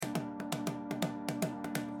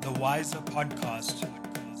Wiser podcast.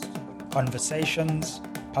 Conversations,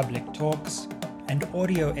 public talks, and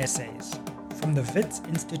audio essays from the Wits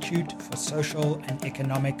Institute for Social and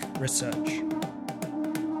Economic Research.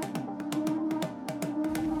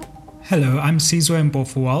 Hello, I'm Sizwe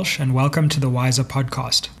Mpofu-Walsh, and welcome to the Wiser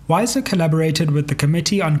podcast. Wiser collaborated with the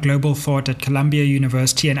Committee on Global Thought at Columbia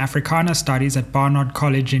University and Africana Studies at Barnard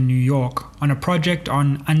College in New York on a project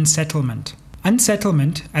on unsettlement.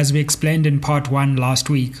 Unsettlement, as we explained in part 1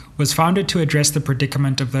 last week, was founded to address the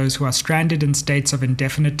predicament of those who are stranded in states of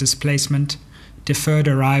indefinite displacement, deferred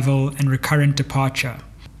arrival, and recurrent departure.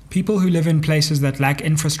 People who live in places that lack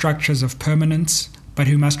infrastructures of permanence, but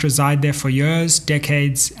who must reside there for years,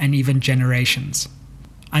 decades, and even generations.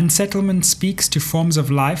 Unsettlement speaks to forms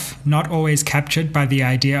of life not always captured by the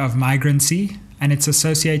idea of migrancy and its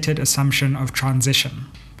associated assumption of transition.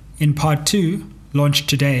 In part 2, launched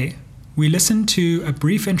today, we listened to a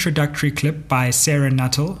brief introductory clip by Sarah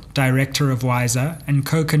Nuttall, director of Wiser and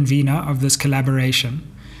co-convener of this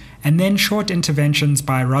collaboration, and then short interventions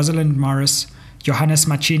by Rosalind Morris, Johannes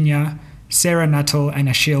Machinya, Sarah Nuttall, and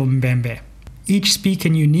Achille Mbembe. Each speak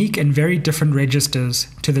in unique and very different registers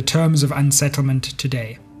to the terms of unsettlement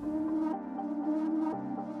today.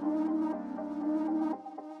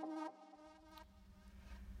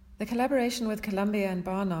 The collaboration with Columbia and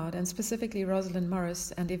Barnard, and specifically Rosalind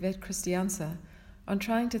Morris and Yvette Christianse, on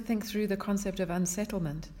trying to think through the concept of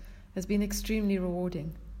unsettlement has been extremely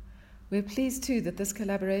rewarding. We're pleased too that this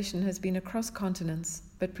collaboration has been across continents,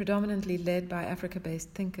 but predominantly led by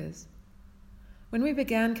Africa-based thinkers. When we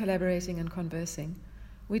began collaborating and conversing,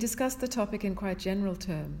 we discussed the topic in quite general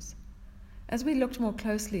terms. As we looked more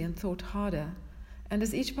closely and thought harder, and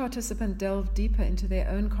as each participant delved deeper into their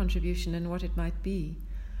own contribution and what it might be,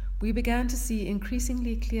 we began to see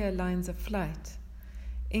increasingly clear lines of flight,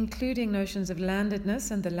 including notions of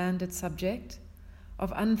landedness and the landed subject,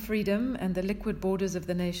 of unfreedom and the liquid borders of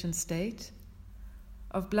the nation-state,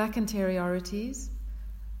 of black interiorities,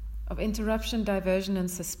 of interruption, diversion,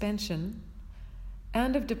 and suspension,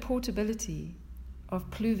 and of deportability,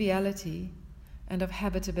 of pluviality, and of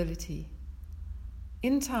habitability.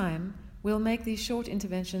 In time, we'll make these short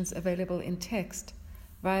interventions available in text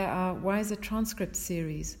via our Wiser transcript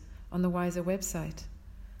series on the Wiser website.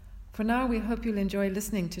 For now, we hope you'll enjoy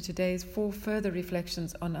listening to today's 4 further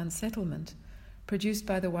reflections on unsettlement, produced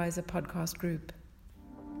by the Wiser podcast group.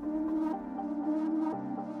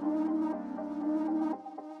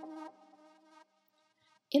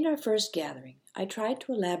 In our first gathering, I tried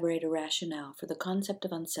to elaborate a rationale for the concept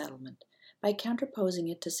of unsettlement by counterposing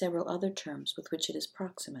it to several other terms with which it is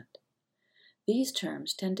proximate. These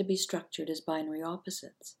terms tend to be structured as binary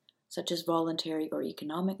opposites, such as voluntary or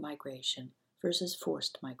economic migration versus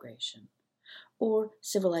forced migration, or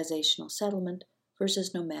civilizational settlement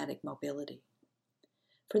versus nomadic mobility.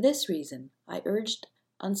 For this reason, I urged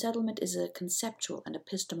unsettlement is a conceptual and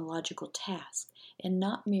epistemological task and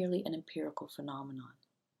not merely an empirical phenomenon.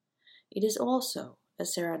 It is also,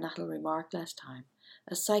 as Sarah Nuttall remarked last time,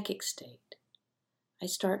 a psychic state. I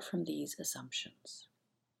start from these assumptions.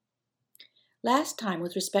 Last time,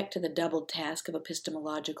 with respect to the doubled task of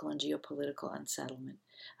epistemological and geopolitical unsettlement,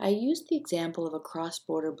 I used the example of a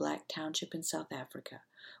cross-border black township in South Africa,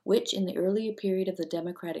 which, in the earlier period of the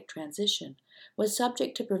democratic transition, was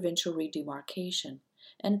subject to provincial redemarcation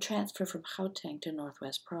and transfer from Gauteng to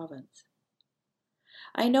Northwest Province.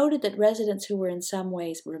 I noted that residents who were in some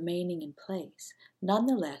ways remaining in place,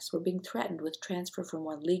 nonetheless were being threatened with transfer from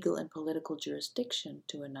one legal and political jurisdiction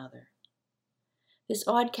to another. This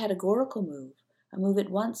odd categorical move, a move at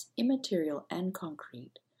once immaterial and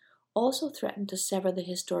concrete, also threatened to sever the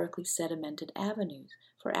historically sedimented avenues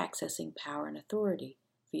for accessing power and authority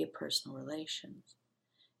via personal relations,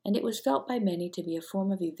 and it was felt by many to be a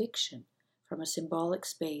form of eviction from a symbolic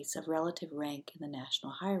space of relative rank in the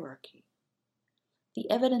national hierarchy. The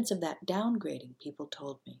evidence of that downgrading, people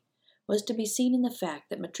told me, was to be seen in the fact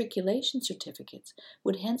that matriculation certificates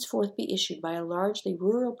would henceforth be issued by a largely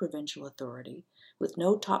rural provincial authority with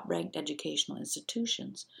no top-ranked educational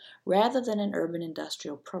institutions, rather than an urban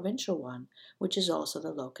industrial provincial one, which is also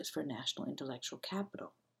the locus for national intellectual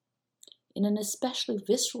capital. In an especially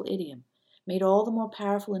visceral idiom, made all the more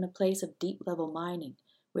powerful in a place of deep-level mining,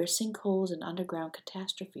 where sinkholes and underground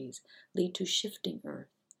catastrophes lead to shifting earth,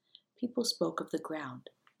 people spoke of the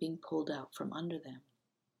ground being pulled out from under them.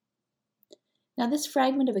 Now, this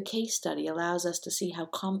fragment of a case study allows us to see how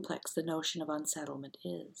complex the notion of unsettlement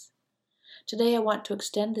is. Today, I want to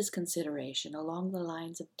extend this consideration along the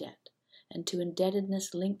lines of debt and to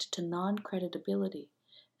indebtedness linked to non-creditability,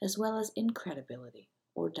 as well as incredibility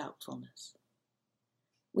or doubtfulness.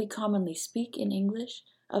 We commonly speak in English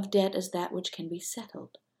of debt as that which can be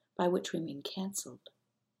settled, by which we mean cancelled.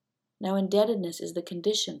 Now, indebtedness is the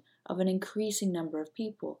condition of an increasing number of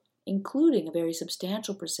people, including a very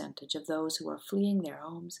substantial percentage of those who are fleeing their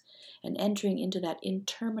homes and entering into that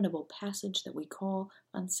interminable passage that we call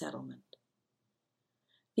unsettlement.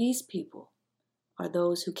 These people are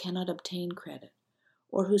those who cannot obtain credit,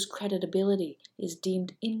 or whose creditability is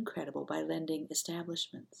deemed incredible by lending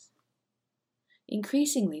establishments.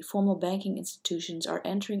 Increasingly, formal banking institutions are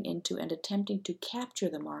entering into and attempting to capture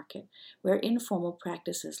the market where informal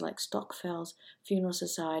practices like stokvels, funeral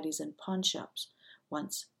societies, and pawnshops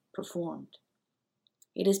once performed.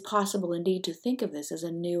 It is possible indeed to think of this as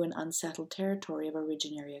a new and unsettled territory of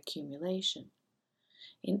originary accumulation.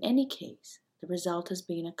 In any case, the result has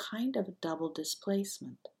been a kind of double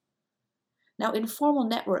displacement. Now, informal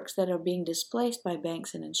networks that are being displaced by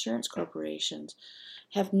banks and insurance corporations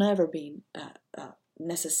have never been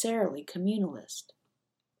necessarily communalist.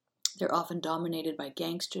 They're often dominated by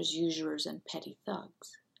gangsters, usurers, and petty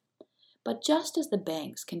thugs. But just as the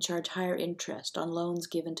banks can charge higher interest on loans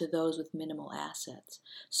given to those with minimal assets,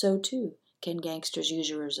 so too can gangsters,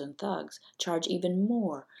 usurers, and thugs charge even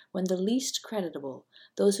more when the least creditable,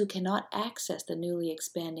 those who cannot access the newly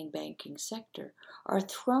expanding banking sector, are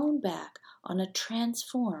thrown back on a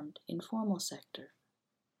transformed informal sector.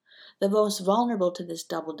 The most vulnerable to this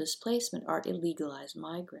double displacement are illegalized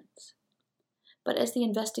migrants. But as the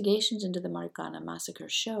investigations into the Marikana massacre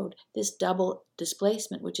showed, this double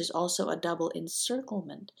displacement, which is also a double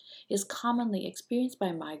encirclement, is commonly experienced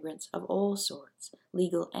by migrants of all sorts,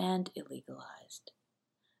 legal and illegalized.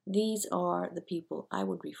 These are the people I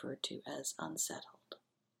would refer to as unsettled.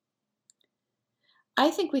 I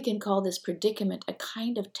think we can call this predicament a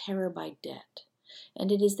kind of terror by debt,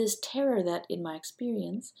 and it is this terror that, in my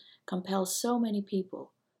experience, compels so many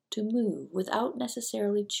people to move without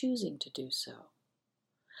necessarily choosing to do so.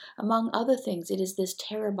 Among other things, it is this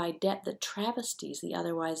terror by debt that travesties the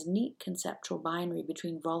otherwise neat conceptual binary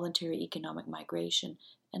between voluntary economic migration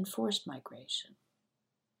and forced migration.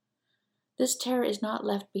 This terror is not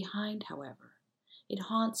left behind, however. It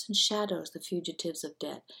haunts and shadows the fugitives of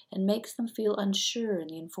debt and makes them feel unsure in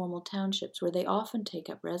the informal townships where they often take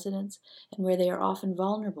up residence and where they are often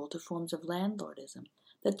vulnerable to forms of landlordism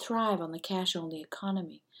that thrive on the cash-only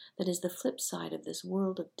economy that is the flip side of this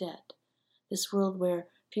world of debt, this world where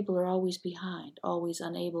people are always behind, always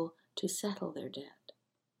unable to settle their debt.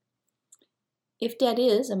 If debt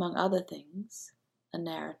is, among other things, a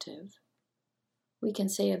narrative, we can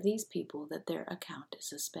say of these people that their account is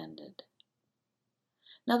suspended.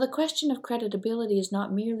 Now, the question of creditability is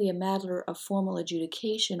not merely a matter of formal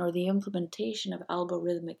adjudication or the implementation of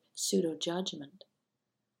algorithmic pseudo-judgment.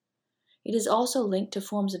 It is also linked to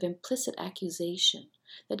forms of implicit accusation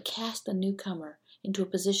that cast the newcomer into a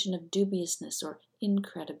position of dubiousness or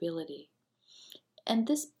incredibility. And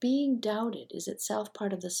this being doubted is itself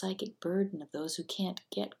part of the psychic burden of those who can't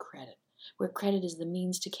get credit, where credit is the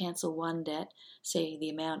means to cancel one debt, say the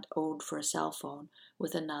amount owed for a cell phone,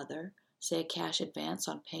 with another, say a cash advance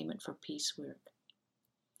on payment for piecework.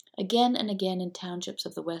 Again and again in townships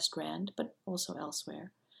of the West Rand, but also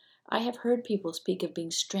elsewhere, I have heard people speak of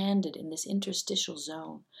being stranded in this interstitial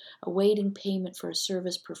zone, awaiting payment for a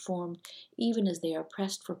service performed even as they are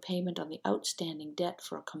pressed for payment on the outstanding debt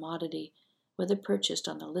for a commodity, whether purchased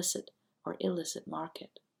on the licit or illicit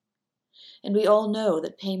market. And we all know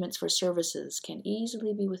that payments for services can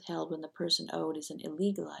easily be withheld when the person owed is an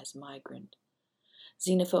illegalized migrant.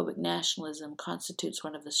 Xenophobic nationalism constitutes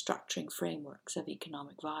one of the structuring frameworks of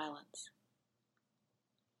economic violence.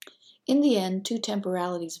 In the end, two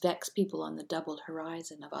temporalities vex people on the doubled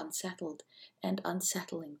horizon of unsettled and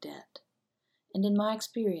unsettling debt. And in my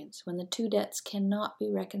experience, when the two debts cannot be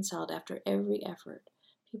reconciled after every effort,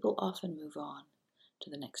 people often move on to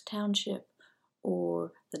the next township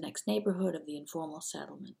or the next neighborhood of the informal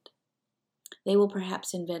settlement. They will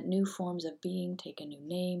perhaps invent new forms of being, take a new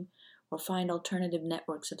name, or find alternative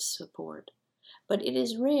networks of support. But it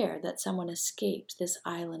is rare that someone escapes this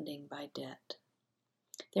islanding by debt.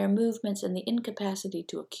 Their movements and the incapacity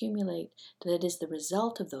to accumulate that is the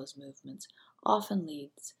result of those movements often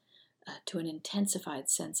leads to an intensified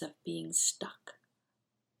sense of being stuck,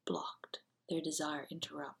 blocked, their desire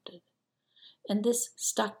interrupted. And this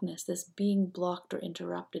stuckness, this being blocked or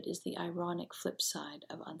interrupted, is the ironic flip side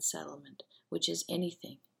of unsettlement, which is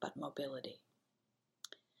anything but mobility.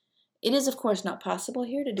 It is, of course, not possible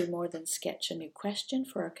here to do more than sketch a new question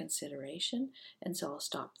for our consideration, and so I'll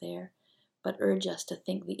stop there, but urge us to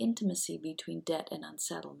think the intimacy between debt and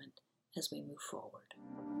unsettlement as we move forward.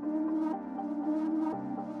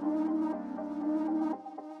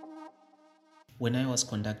 When I was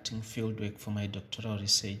conducting fieldwork for my doctoral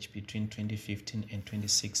research between 2015 and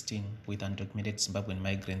 2016 with undocumented Zimbabwean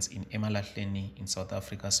migrants in Emalahleni in South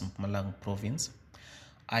Africa's Mpumalanga province,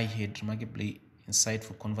 I had remarkably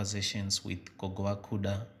insightful conversations with Gogoa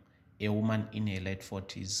Kuda, a woman in her late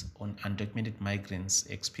 40s, on undocumented migrants'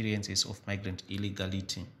 experiences of migrant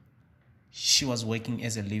illegality. She was working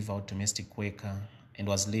as a live-out domestic worker and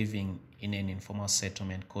was living in an informal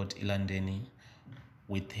settlement called Ilandeni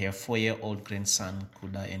with her 4-year-old grandson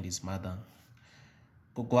Kuda and his mother.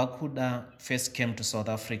 Gogoa Kuda first came to South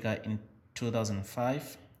Africa in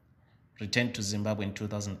 2005, returned to Zimbabwe in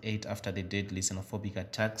 2008 after the deadly xenophobic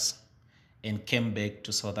attacks, and came back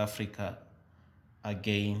to South Africa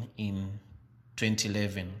again in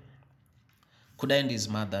 2011. Kuda and his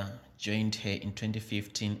mother joined her in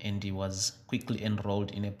 2015, and he was quickly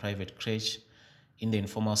enrolled in a private crèche in the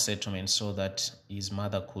informal settlement so that his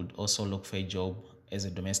mother could also look for a job as a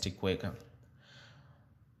domestic worker.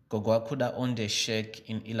 Gogoa Kuda owned a shack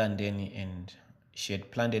in Ilandeni, and she had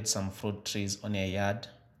planted some fruit trees on her yard,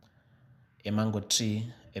 a mango tree,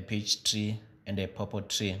 a peach tree, and a pawpaw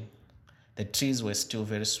tree. The trees were still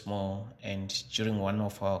very small, and during one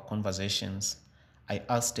of our conversations, I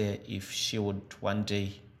asked her if she would one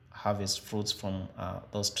day harvest fruits from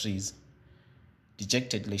those trees.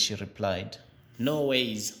 Dejectedly, she replied, "No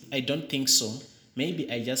ways, I don't think so.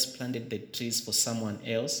 Maybe I just planted the trees for someone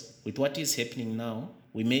else. With what is happening now,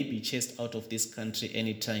 we may be chased out of this country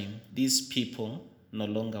anytime. These people no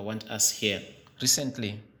longer want us here."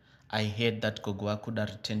 Recently, I heard that Gogoa Kuda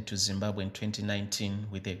returned to Zimbabwe in 2019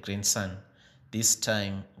 with a grandson, this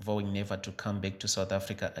time vowing never to come back to South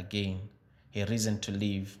Africa again. Her reason to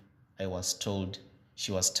leave, I was told,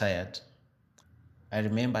 she was tired. I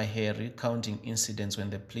remember her recounting incidents when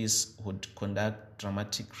the police would conduct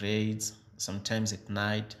dramatic raids, sometimes at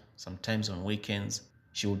night, sometimes on weekends.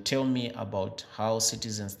 She would tell me about how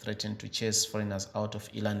citizens threatened to chase foreigners out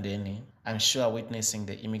of Ilandeni. I'm sure witnessing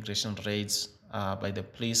the immigration raids by the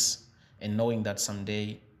police and knowing that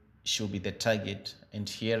someday she'll be the target, and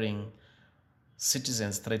hearing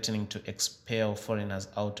citizens threatening to expel foreigners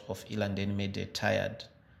out of Ilandeni made her tired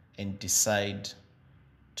and decide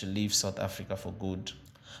to leave South Africa for good.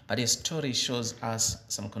 But her story shows us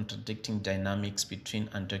some contradicting dynamics between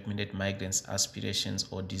undocumented migrants' aspirations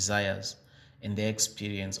or desires and their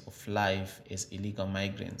experience of life as illegal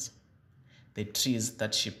migrants. The trees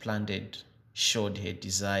that she planted showed her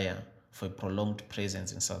desire for a prolonged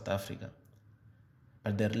presence in South Africa,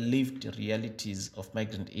 but the lived realities of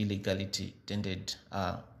migrant illegality dented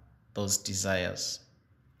those desires.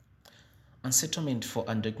 Unsettlement for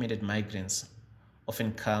undocumented migrants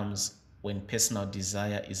often comes when personal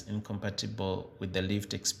desire is incompatible with the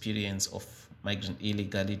lived experience of migrant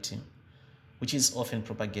illegality, which is often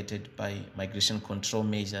propagated by migration control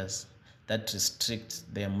measures that restrict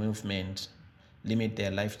their movement, limit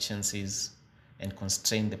their life chances, and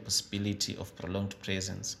constrain the possibility of prolonged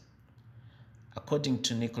presence. According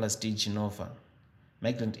to Nicholas D. Genova,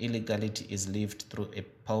 migrant illegality is lived through a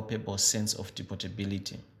palpable sense of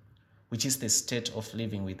deportability, which is the state of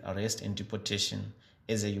living with arrest and deportation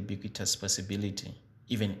as a ubiquitous possibility,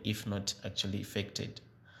 even if not actually effected.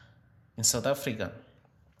 In South Africa,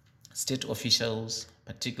 state officials,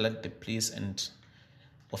 particularly the police and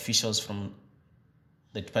officials from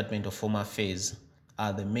the Department of Home Affairs,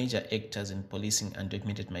 are the major actors in policing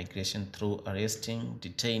undocumented migration through arresting,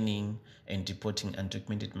 detaining, and deporting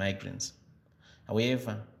undocumented migrants.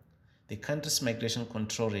 However, the country's migration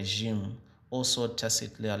control regime also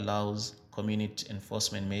tacitly allows community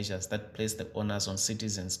enforcement measures that place the onus on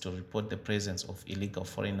citizens to report the presence of illegal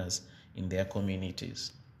foreigners in their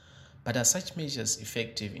communities. But are such measures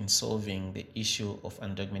effective in solving the issue of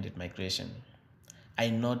undocumented migration? I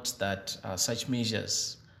note that such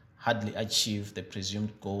measures hardly achieve the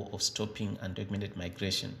presumed goal of stopping undocumented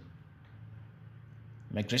migration.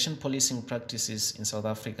 Migration policing practices in South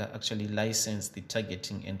Africa actually license the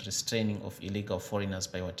targeting and restraining of illegal foreigners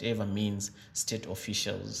by whatever means state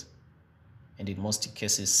officials, and in most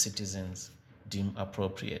cases citizens, deem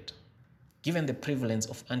appropriate. Given the prevalence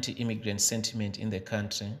of anti-immigrant sentiment in the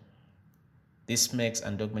country, this makes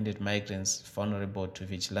undocumented migrants vulnerable to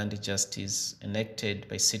vigilante justice enacted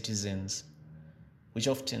by citizens, which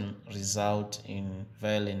often result in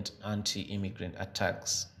violent anti-immigrant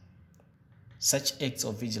attacks. Such acts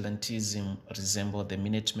of vigilantism resemble the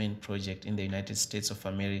Minutemen Project in the United States of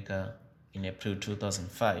America in April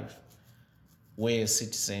 2005, where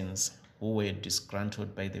citizens who were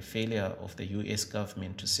disgruntled by the failure of the US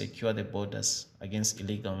government to secure the borders against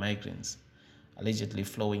illegal migrants allegedly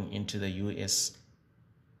flowing into the US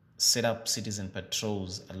set up citizen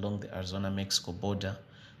patrols along the Arizona-Mexico border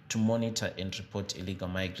to monitor and report illegal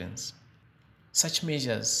migrants. Such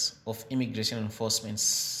measures of immigration enforcement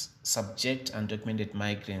subject undocumented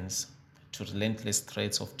migrants to relentless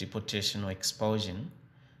threats of deportation or expulsion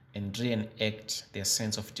and reenact their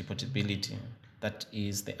sense of deportability, that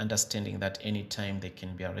is, the understanding that any time they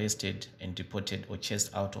can be arrested and deported or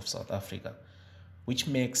chased out of South Africa, which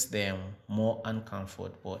makes them more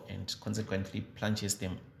uncomfortable and consequently plunges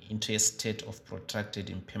them into a state of protracted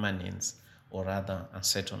impermanence, or rather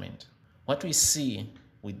unsettlement. What we see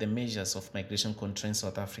with the measures of migration control in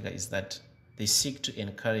South Africa is that they seek to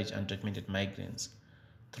encourage undocumented migrants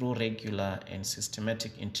through regular and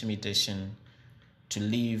systematic intimidation to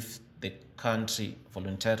leave the country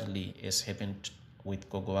voluntarily, as happened with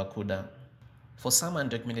Gogo Wakuda. For some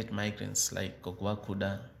undocumented migrants like Gogo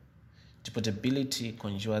Wakuda, deportability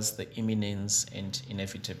conjures the imminence and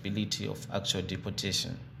inevitability of actual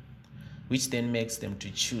deportation, which then makes them to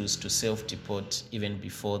choose to self-deport even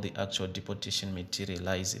before the actual deportation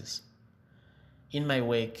materializes. In my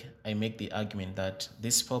work, I make the argument that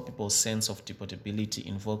this palpable sense of deportability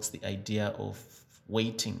invokes the idea of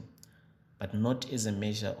waiting, but not as a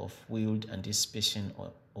measure of willed anticipation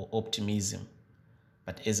or optimism,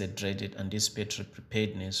 but as a dreaded anticipatory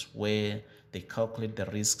preparedness where they calculate the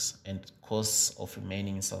risks and costs of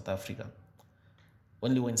remaining in South Africa.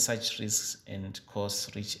 Only when such risks and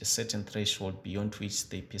costs reach a certain threshold beyond which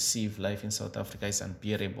they perceive life in South Africa is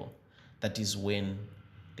unbearable, that is when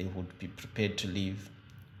they would be prepared to leave.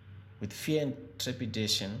 With fear and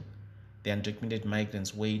trepidation, the undocumented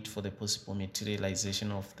migrants wait for the possible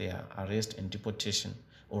materialization of their arrest and deportation,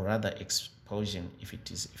 or rather expulsion if it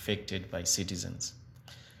is effected by citizens.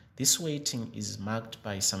 This waiting is marked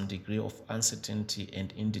by some degree of uncertainty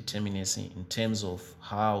and indeterminacy in terms of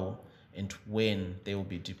how and when they will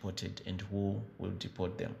be deported and who will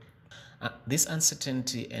deport them. This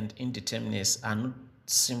uncertainty and indeterminacy are not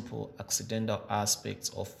simple accidental aspects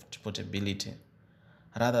of deportability.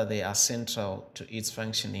 Rather, they are central to its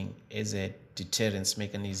functioning as a deterrence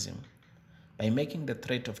mechanism. By making the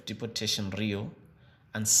threat of deportation real,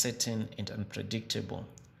 uncertain, and unpredictable,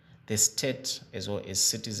 the state, as well as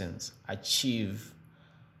citizens, achieve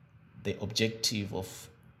the objective of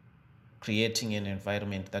creating an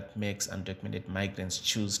environment that makes undocumented migrants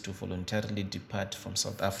choose to voluntarily depart from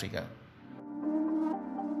South Africa.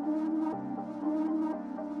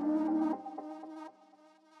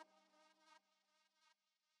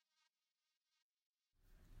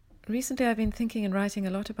 Recently I've been thinking and writing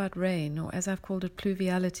a lot about rain, or as I've called it,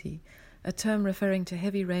 pluviality, a term referring to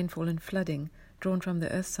heavy rainfall and flooding drawn from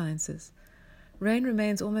the earth sciences. Rain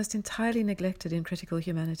remains almost entirely neglected in critical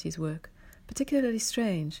humanities work, particularly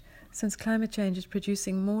strange, since climate change is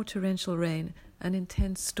producing more torrential rain and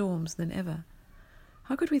intense storms than ever.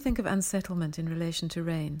 How could we think of unsettlement in relation to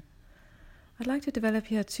rain? I'd like to develop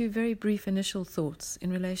here two very brief initial thoughts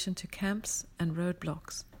in relation to camps and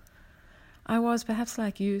roadblocks. I was, perhaps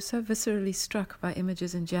like you, so viscerally struck by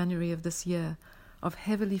images in January of this year of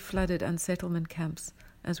heavily flooded unsettlement camps,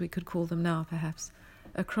 as we could call them now perhaps,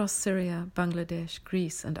 across Syria, Bangladesh,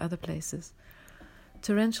 Greece and other places.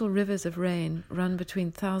 Torrential rivers of rain run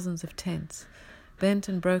between thousands of tents, bent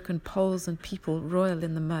and broken poles and people roil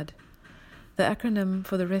in the mud. The acronym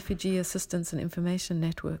for the Refugee Assistance and Information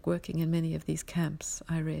Network working in many of these camps,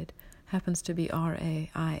 I read, happens to be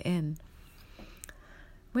RAIN.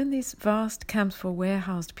 When these vast camps for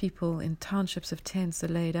warehoused people in townships of tents are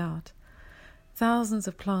laid out, thousands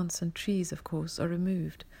of plants and trees, of course, are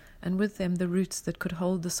removed, and with them the roots that could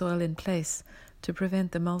hold the soil in place to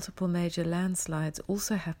prevent the multiple major landslides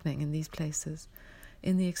also happening in these places,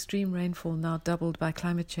 in the extreme rainfall now doubled by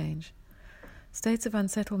climate change. States of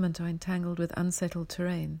unsettlement are entangled with unsettled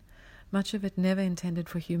terrain, much of it never intended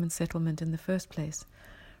for human settlement in the first place,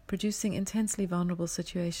 producing intensely vulnerable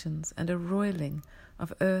situations and a roiling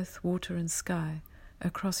of earth, water and sky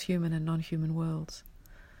across human and non-human worlds.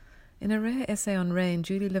 In a rare essay on rain,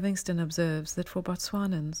 Julie Livingston observes that for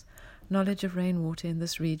Botswanans, knowledge of rainwater in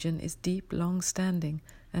this region is deep, long-standing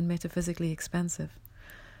and metaphysically expansive.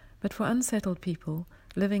 But for unsettled people,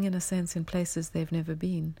 living in a sense in places they've never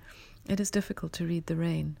been, it is difficult to read the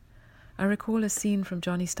rain. I recall a scene from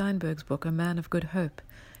Johnny Steinberg's book, A Man of Good Hope,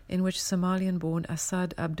 in which Somalian-born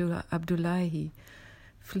Asad Abdullahi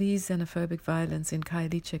flees xenophobic violence in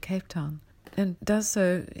Khayelitsha, Cape Town, and does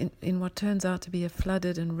so in what turns out to be a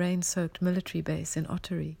flooded and rain-soaked military base in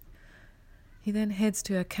Ottery. He then heads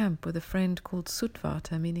to a camp with a friend called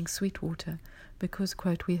Soetwater, meaning sweet water, because,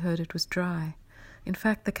 quote, we heard it was dry. In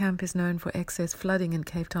fact, the camp is known for excess flooding in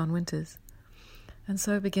Cape Town winters. And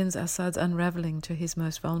so begins Assad's unravelling to his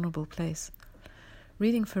most vulnerable place.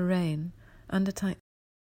 Reading for rain,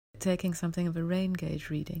 Taking something of a rain gauge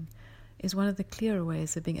reading is one of the clearer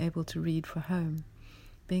ways of being able to read for home.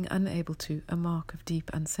 Being unable to, a mark of deep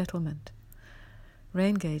unsettlement.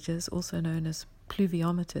 Rain gauges, also known as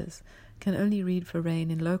pluviometers, can only read for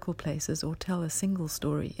rain in local places or tell a single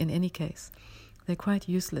story in any case. They're quite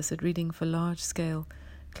useless at reading for large-scale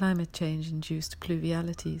climate change-induced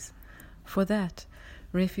pluvialities. For that,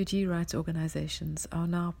 refugee rights organizations are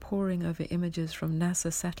now poring over images from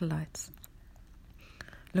NASA satellites,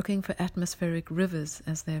 looking for atmospheric rivers,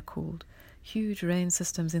 as they are called, huge rain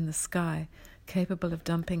systems in the sky capable of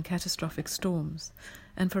dumping catastrophic storms,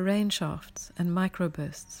 and for rain shafts and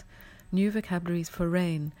microbursts, new vocabularies for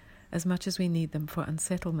rain as much as we need them for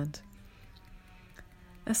unsettlement.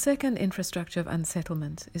 A second infrastructure of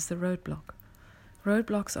unsettlement is the roadblock.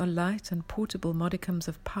 Roadblocks are light and portable modicums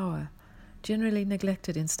of power, generally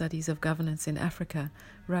neglected in studies of governance in Africa,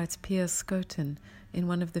 writes Piers Kotzen in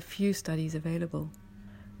one of the few studies available.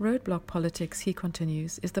 Roadblock politics, he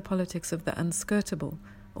continues, is the politics of the unskirtable,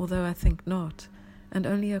 although I think not, and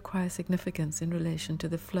only acquire significance in relation to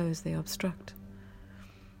the flows they obstruct.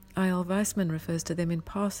 I.L. Weissman refers to them in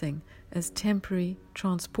passing as temporary,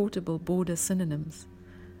 transportable border synonyms.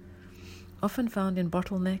 Often found in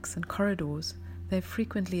bottlenecks and corridors, they're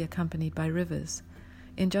frequently accompanied by rivers.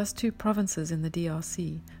 In just 2 provinces in the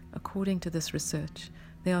DRC, according to this research,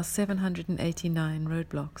 there are 789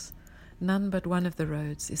 roadblocks. None but one of the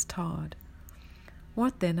roads is tarred.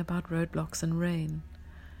 What then about roadblocks and rain?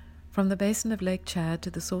 From the basin of Lake Chad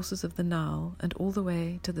to the sources of the Nile and all the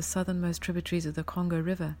way to the southernmost tributaries of the Congo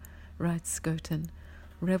River, writes Kotzen,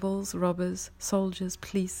 rebels, robbers, soldiers,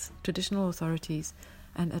 police, traditional authorities,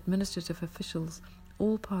 and administrative officials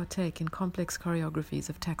all partake in complex choreographies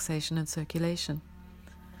of taxation and circulation.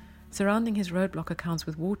 Surrounding his roadblock accounts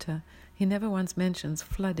with water, he never once mentions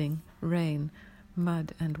flooding, rain,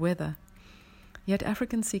 mud, and weather. Yet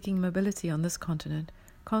Africans seeking mobility on this continent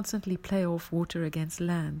constantly play off water against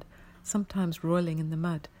land, sometimes roiling in the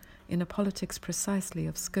mud, in a politics precisely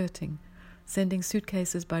of skirting, sending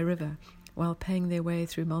suitcases by river while paying their way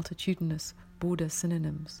through multitudinous border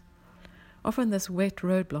synonyms. Often this wet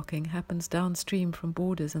road blocking happens downstream from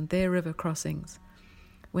borders and their river crossings.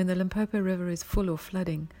 When the Limpopo River is full or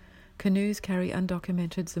flooding, canoes carry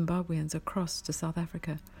undocumented Zimbabweans across to South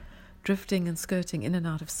Africa, drifting and skirting in and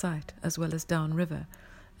out of sight, as well as downriver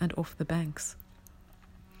and off the banks.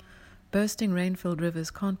 Bursting rain-filled rivers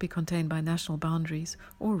can't be contained by national boundaries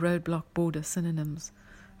or roadblock border synonyms.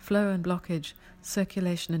 Flow and blockage,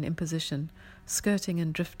 circulation and imposition, skirting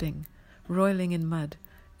and drifting, roiling in mud,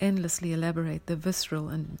 endlessly elaborate the visceral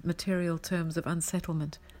and material terms of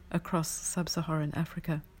unsettlement across sub-Saharan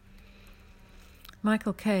Africa.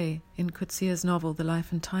 Michael Kay, in Coetzee's novel The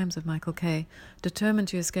Life and Times of Michael Kay, determined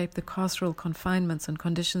to escape the carceral confinements and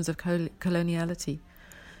conditions of coloniality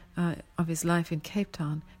of his life in Cape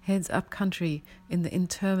Town, heads up country in the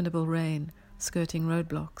interminable rain, skirting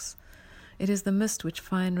roadblocks. It is the mist which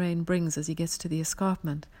fine rain brings as he gets to the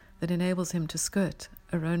escarpment that enables him to skirt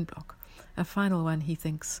a roadblock, a final one, he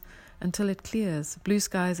thinks, until it clears, blue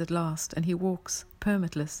skies at last, and he walks,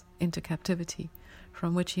 permitless, into captivity,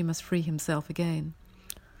 from which he must free himself again.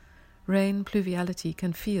 Rain, pluviality,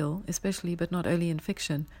 can feel, especially but not only in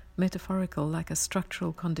fiction, metaphorical, like a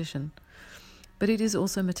structural condition. But it is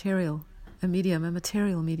also material, a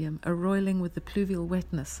material medium, a roiling with the pluvial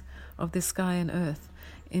wetness of the sky and earth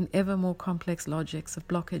in ever more complex logics of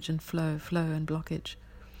blockage and flow and blockage.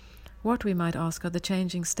 What, we might ask, are the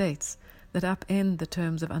changing states that upend the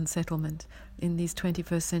terms of unsettlement in these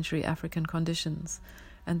 21st century African conditions,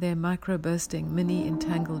 and their micro-bursting,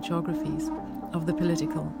 mini-entangled geographies of the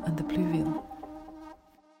political and the pluvial?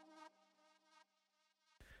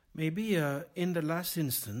 Maybe in the last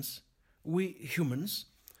instance, we humans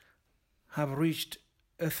have reached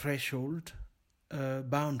a threshold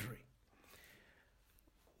boundary.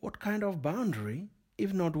 What kind of boundary,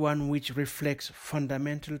 if not one which reflects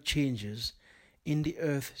fundamental changes in the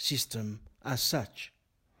Earth system as such?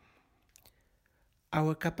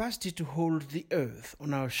 Our capacity to hold the Earth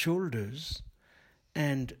on our shoulders,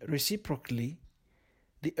 and reciprocally,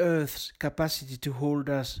 the Earth's capacity to hold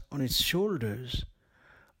us on its shoulders,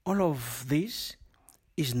 all of this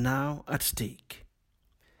is now at stake.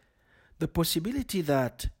 The possibility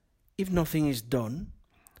that, if nothing is done,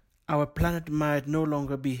 our planet might no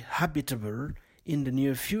longer be habitable in the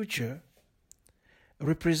near future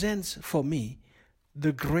represents for me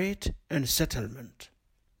the great unsettlement.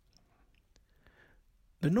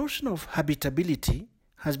 The notion of habitability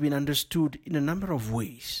has been understood in a number of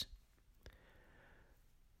ways.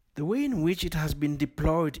 The way in which it has been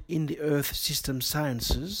deployed in the Earth system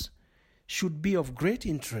sciences should be of great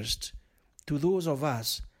interest to those of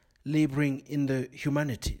us laboring in the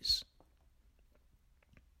humanities.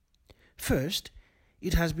 First,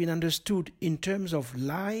 it has been understood in terms of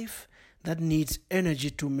life that needs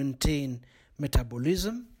energy to maintain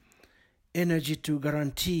metabolism, energy to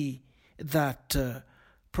guarantee that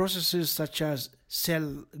processes such as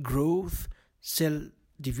cell growth, cell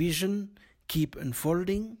division keep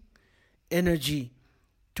unfolding, energy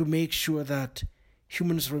to make sure that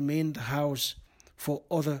humans remain the house for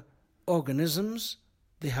other organisms.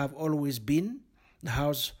 They have always been the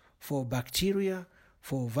house for bacteria,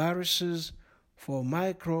 for viruses, for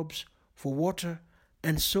microbes, for water,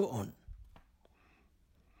 and so on.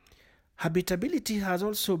 Habitability has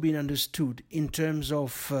also been understood in terms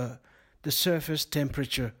of the surface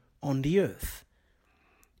temperature on the Earth,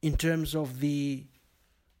 in terms of the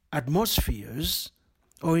atmospheres,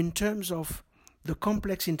 or in terms of the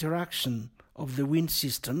complex interaction of the wind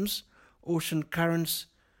systems, ocean currents,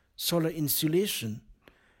 solar insulation,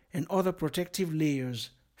 and other protective layers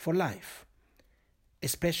for life,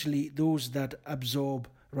 especially those that absorb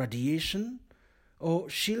radiation or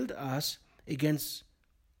shield us against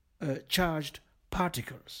charged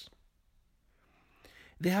particles.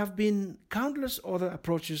 There have been countless other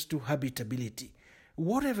approaches to habitability.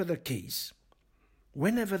 Whatever the case,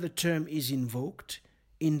 whenever the term is invoked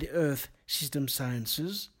in the Earth system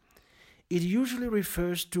sciences, it usually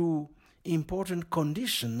refers to important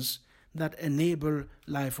conditions that enable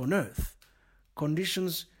life on Earth,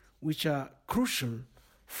 conditions which are crucial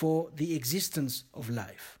for the existence of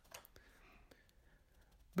life.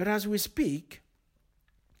 But as we speak,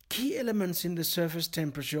 key elements in the surface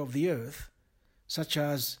temperature of the Earth, such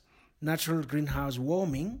as natural greenhouse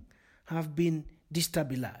warming, have been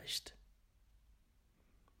destabilized.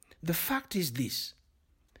 The fact is this: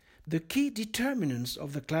 the key determinants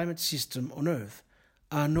of the climate system on Earth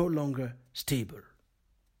are no longer stable.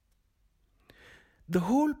 The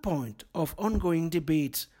whole point of ongoing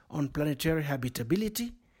debates on planetary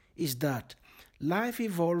habitability is that life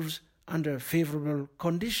evolves under favorable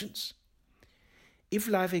conditions. If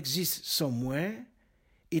life exists somewhere,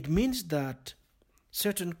 it means that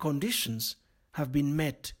certain conditions have been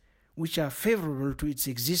met which are favorable to its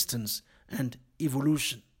existence and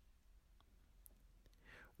evolution.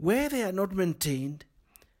 Where they are not maintained,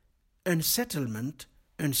 unsettlement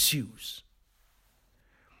ensues.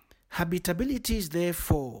 Habitability is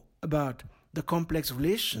therefore about the complex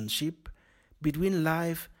relationship between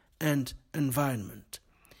life and environment.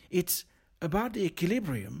 It's about the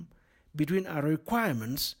equilibrium between our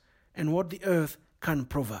requirements and what the Earth can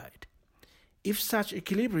provide. If such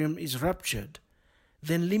equilibrium is ruptured,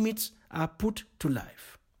 then limits are put to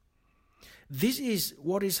life. This is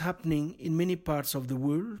what is happening in many parts of the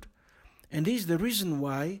world, and this is the reason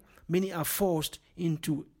why many are forced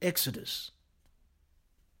into exodus.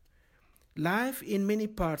 Life in many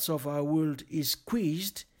parts of our world is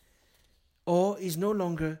squeezed or is no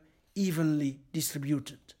longer evenly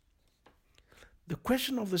distributed. The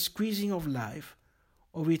question of the squeezing of life,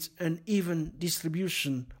 of its uneven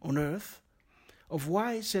distribution on Earth, of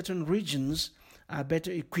why certain regions are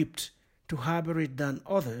better equipped to harbor it than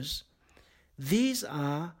others, these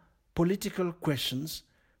are political questions,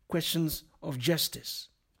 questions of justice.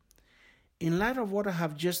 In light of what I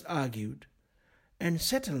have just argued,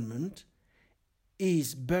 unsettlement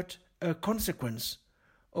is but a consequence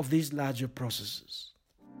of these larger processes.